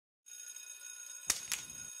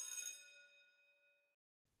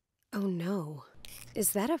Oh no.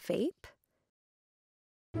 Is that a vape?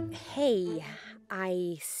 Hey,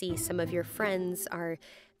 I see some of your friends are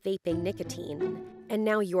vaping nicotine, and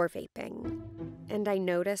now you're vaping. And I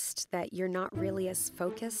noticed that you're not really as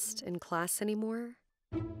focused in class anymore.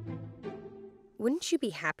 Wouldn't you be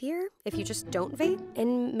happier if you just don't vape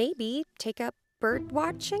and maybe take up bird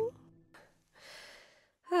watching?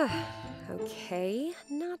 Okay,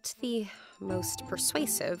 not the most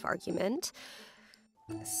persuasive argument,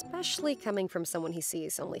 especially coming from someone he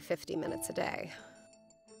sees only 50 minutes a day.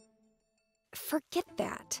 Forget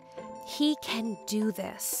that. He can do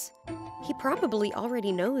this. He probably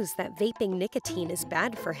already knows that vaping nicotine is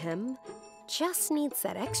bad for him. Just needs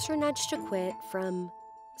that extra nudge to quit from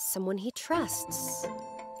someone he trusts.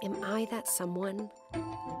 Am I that someone?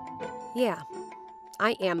 Yeah,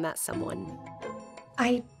 I am that someone.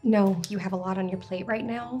 I know you have a lot on your plate right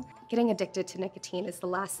now. Getting addicted to nicotine is the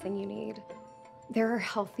last thing you need. There are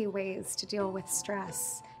healthy ways to deal with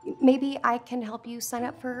stress. Maybe I can help you sign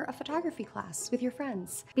up for a photography class with your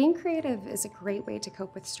friends. Being creative is a great way to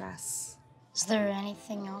cope with stress. Is there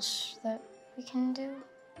anything else that we can do?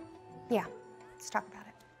 Yeah, let's talk about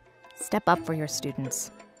it. Step up for your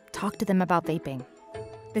students. Talk to them about vaping.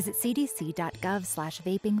 Visit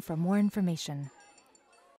CDC.gov/vaping for more information.